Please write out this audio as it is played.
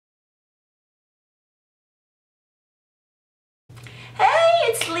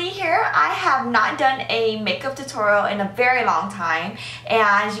I have not done a makeup tutorial in a very long time,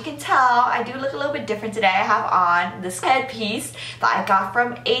 and as you can tell, I do look a little bit different today. I have on this headpiece that I got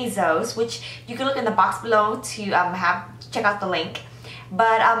from ASOS, which you can look in the box below to check out the link.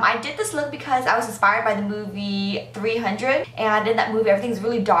 But I did this look because I was inspired by the movie 300, and in that movie everything's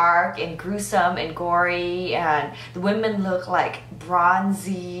really dark and gruesome and gory, and the women look like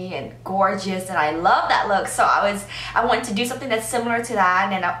bronzy and gorgeous, and I love that look. So I wanted to do something that's similar to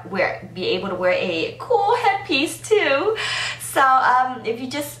that, and be able to wear a cool headpiece too. So if you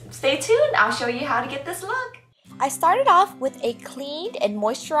just stay tuned, I'll show you how to get this look. I started off with a cleaned and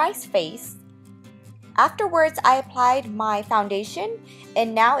moisturized face. Afterwards, I applied my foundation,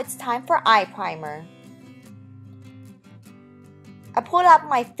 and now it's time for eye primer. I pulled out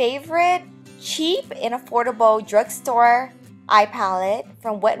my favorite cheap and affordable drugstore eye palette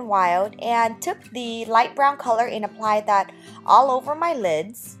from Wet n Wild and took the light brown color and applied that all over my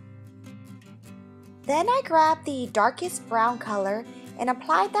lids. Then I grabbed the darkest brown color and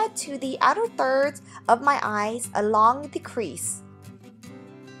applied that to the outer thirds of my eyes along the crease.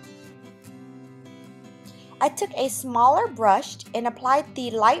 I took a smaller brush and applied the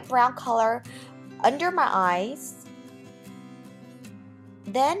light brown color under my eyes.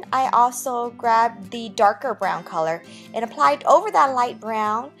 Then I also grabbed the darker brown color and applied over that light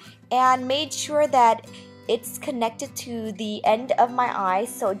brown and made sure that it's connected to the end of my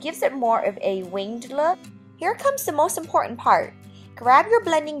eyes, so it gives it more of a winged look. Here comes the most important part. Grab your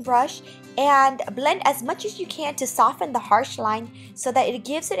blending brush and blend as much as you can to soften the harsh line so that it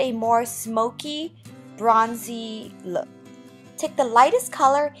gives it a more smoky, bronzy look. Take the lightest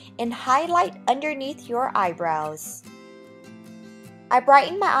color and highlight underneath your eyebrows. I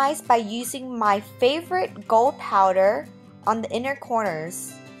brighten my eyes by using my favorite gold powder on the inner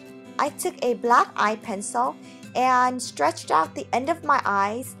corners. I took a black eye pencil and stretched out the end of my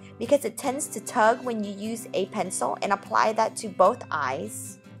eyes because it tends to tug when you use a pencil, and apply that to both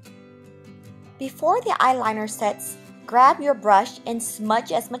eyes. Before the eyeliner sets, grab your brush and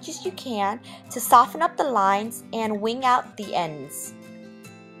smudge as much as you can to soften up the lines and wing out the ends.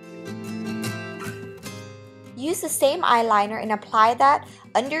 Use the same eyeliner and apply that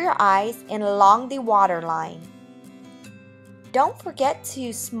under your eyes and along the waterline. Don't forget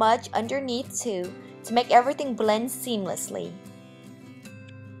to smudge underneath too to make everything blend seamlessly.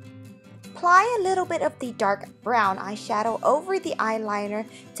 Apply a little bit of the dark brown eyeshadow over the eyeliner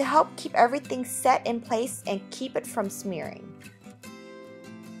to help keep everything set in place and keep it from smearing.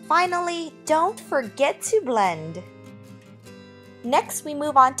 Finally, don't forget to blend. Next, we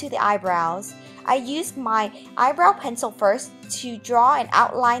move on to the eyebrows. I used my eyebrow pencil first to draw and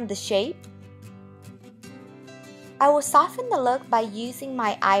outline the shape. I will soften the look by using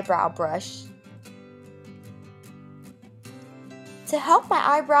my eyebrow brush. To help my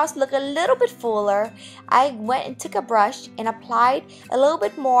eyebrows look a little bit fuller, I went and took a brush and applied a little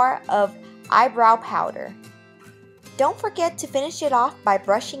bit more of eyebrow powder. Don't forget to finish it off by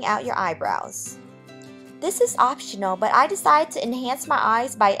brushing out your eyebrows. This is optional, but I decided to enhance my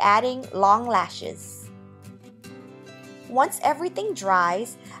eyes by adding long lashes. Once everything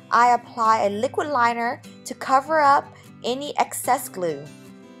dries, I apply a liquid liner to cover up any excess glue.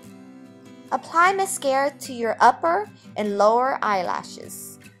 Apply mascara to your upper and lower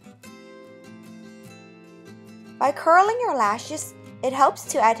eyelashes. By curling your lashes, it helps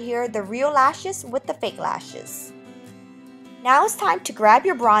to adhere the real lashes with the fake lashes. Now it's time to grab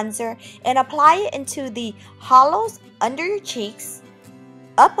your bronzer and apply it into the hollows under your cheeks,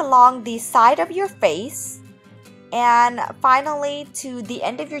 up along the side of your face, and finally to the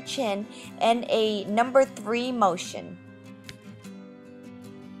end of your chin in a number 3 motion.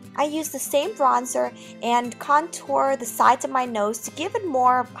 I use the same bronzer and contour the sides of my nose to give it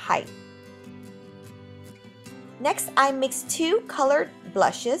more height. Next, I mix 2 colored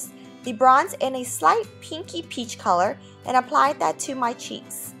blushes, the bronze in a slight pinky peach color, and applied that to my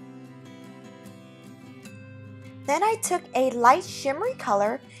cheeks. Then I took a light shimmery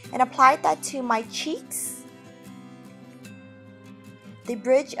color and applied that to my cheeks, the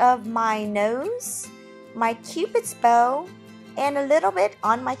bridge of my nose, my cupid's bow, and a little bit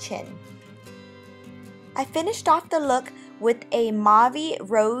on my chin. I finished off the look with a mauve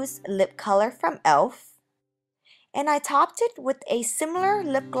rose lip color from e.l.f. and I topped it with a similar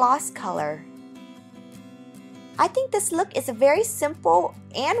lip gloss color. I think this look is a very simple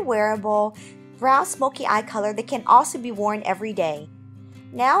and wearable brown smoky eye color that can also be worn every day.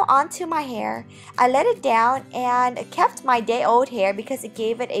 Now onto my hair. I let it down and kept my day-old hair because it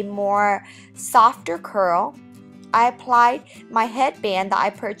gave it a more softer curl. I applied my headband that I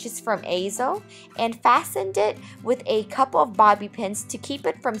purchased from Azo and fastened it with a couple of bobby pins to keep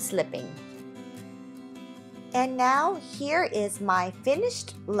it from slipping. And now here is my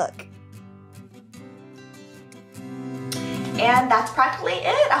finished look. And that's practically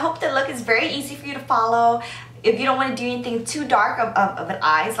it. I hope the look is very easy for you to follow. If you don't want to do anything too dark of an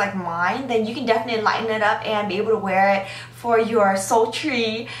eyes like mine, then you can definitely lighten it up and be able to wear it for your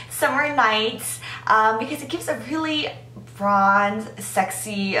sultry summer nights because it gives a really bronze,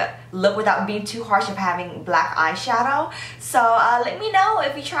 sexy look without being too harsh of having black eyeshadow. So let me know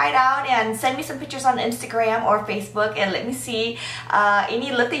if you try it out and send me some pictures on Instagram or Facebook and let me see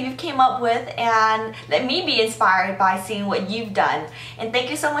any look that you came up with and let me be inspired by seeing what you've done. And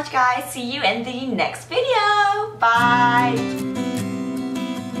thank you so much guys. See you in the next video. Bye!